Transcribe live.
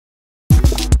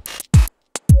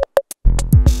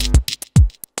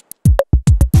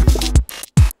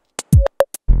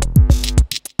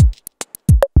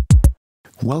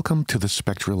Welcome to the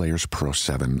SpectraLayers Pro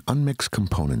 7 Unmix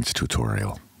Components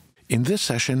tutorial. In this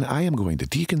session, I am going to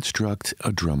deconstruct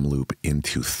a drum loop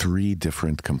into 3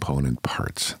 different component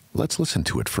parts. Let's listen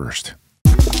to it first.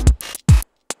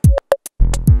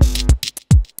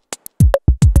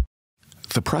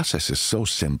 The process is so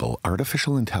simple,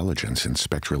 artificial intelligence in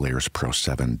SpectraLayers Pro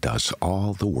 7 does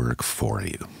all the work for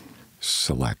you.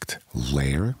 Select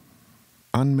Layer,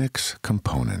 Unmix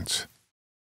Components.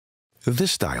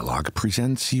 This dialog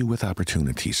presents you with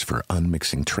opportunities for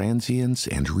unmixing transients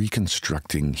and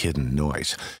reconstructing hidden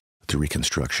noise. The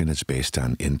reconstruction is based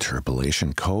on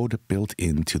interpolation code built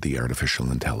into the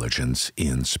artificial intelligence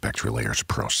in SpectraLayers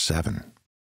Pro 7.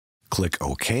 Click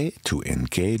OK to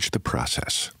engage the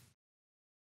process.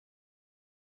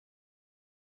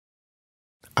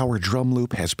 Our drum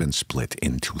loop has been split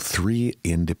into 3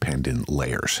 independent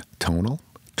layers: tonal,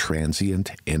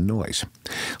 transient, and noise.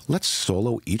 Let's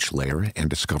solo each layer and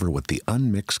discover what the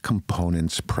Unmix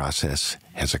Components process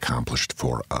has accomplished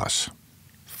for us.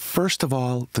 First of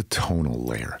all, the tonal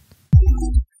layer.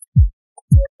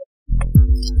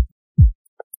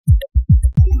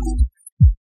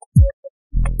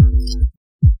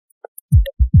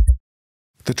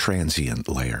 The transient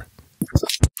layer.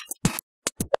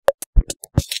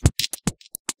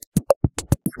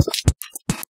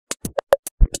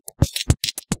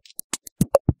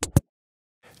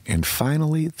 And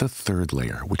finally, the third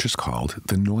layer, which is called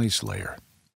the noise layer.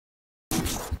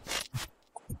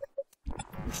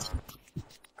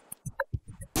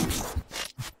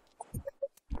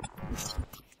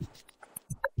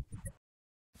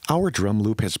 Our drum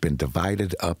loop has been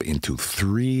divided up into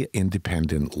 3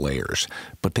 independent layers,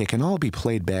 but they can all be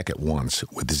played back at once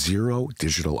with 0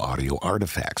 digital audio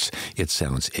artifacts. It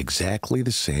sounds exactly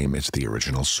the same as the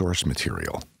original source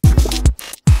material.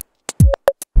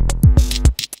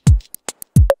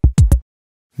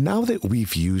 Now that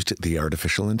we've used the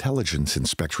artificial intelligence in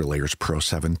SpectraLayers Pro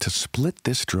 7 to split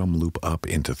this drum loop up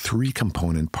into 3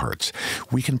 component parts,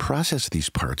 we can process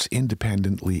these parts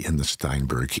independently in the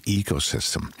Steinberg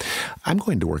ecosystem. I'm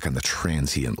going to work on the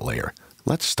transient layer.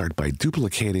 Let's start by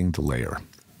duplicating the layer.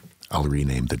 I'll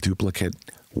rename the duplicate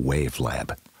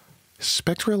WaveLab.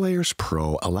 SpectraLayers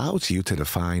Pro allows you to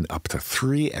define up to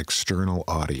 3 external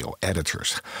audio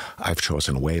editors. I've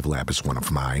chosen WaveLab as one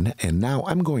of mine, and now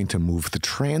I'm going to move the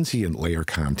transient layer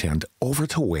content over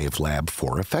to WaveLab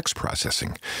for effects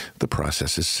processing. The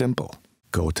process is simple.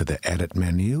 Go to the Edit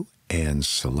menu and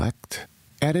select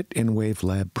Edit in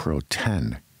WaveLab Pro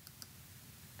 10.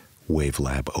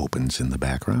 WaveLab opens in the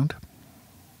background,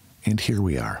 and here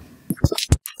we are.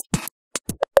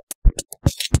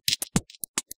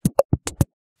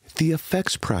 The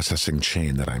effects processing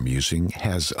chain that I'm using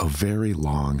has a very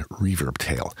long reverb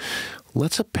tail.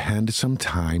 Let's append some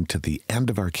time to the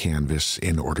end of our canvas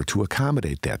in order to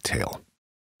accommodate that tail.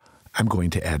 I'm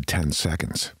going to add 10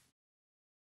 seconds.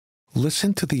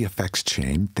 Listen to the effects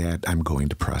chain that I'm going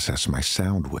to process my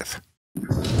sound with.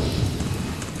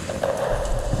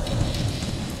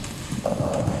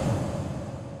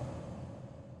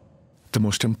 The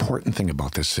most important thing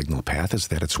about this signal path is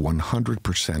that it's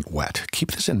 100% wet.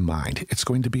 Keep this in mind. It's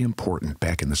going to be important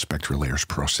back in the SpectraLayers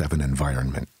Pro 7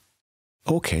 environment.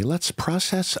 Okay, let's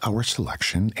process our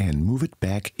selection and move it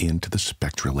back into the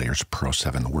SpectraLayers Pro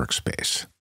 7 workspace.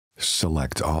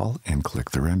 Select All and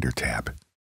click the Render tab.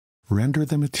 Render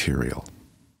the material.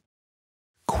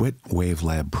 Quit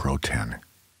WaveLab Pro 10.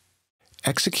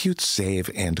 Execute,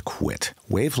 save, and quit.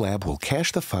 WaveLab will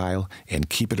cache the file and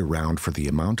keep it around for the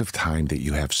amount of time that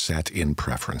you have set in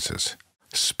preferences.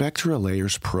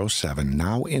 SpectraLayers Pro 7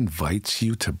 now invites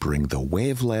you to bring the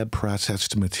WaveLab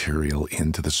processed material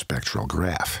into the spectral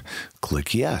graph.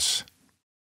 Click Yes.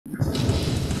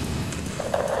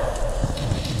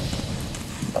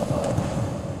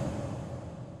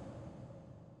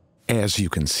 As you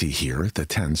can see here, the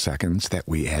 10 seconds that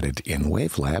we added in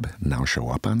WaveLab now show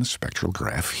up on the spectral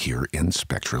graph here in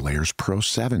SpectraLayers Pro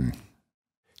 7.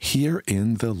 Here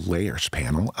in the Layers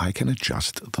panel, I can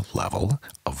adjust the level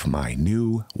of my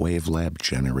new WaveLab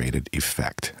generated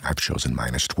effect. I've chosen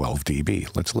 -12 dB.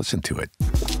 Let's listen to it.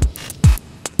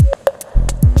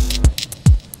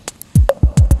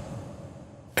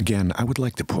 Again, I would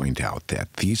like to point out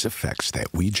that these effects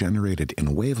that we generated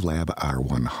in WaveLab are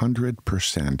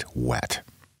 100% wet.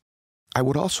 I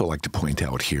would also like to point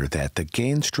out here that the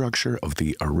gain structure of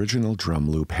the original drum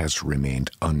loop has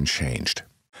remained unchanged.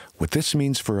 What this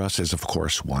means for us is, of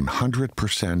course,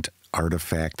 100%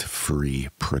 artifact-free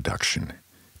production.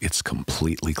 It's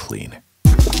completely clean.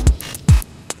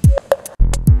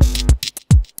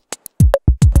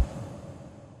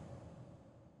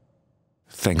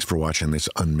 Thanks for watching this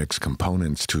Unmix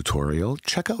Components tutorial.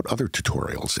 Check out other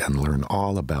tutorials and learn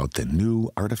all about the new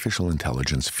artificial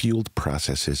intelligence fueled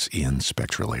processes in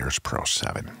SpectraLayers Pro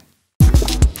 7.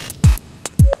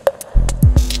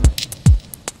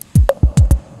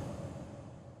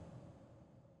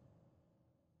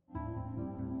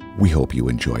 We hope you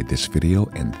enjoyed this video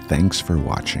and thanks for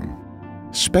watching.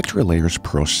 SpectraLayers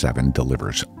Pro 7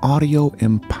 delivers audio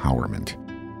empowerment.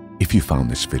 If you found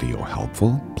this video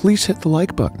helpful, please hit the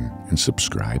like button and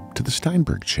subscribe to the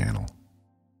Steinberg channel.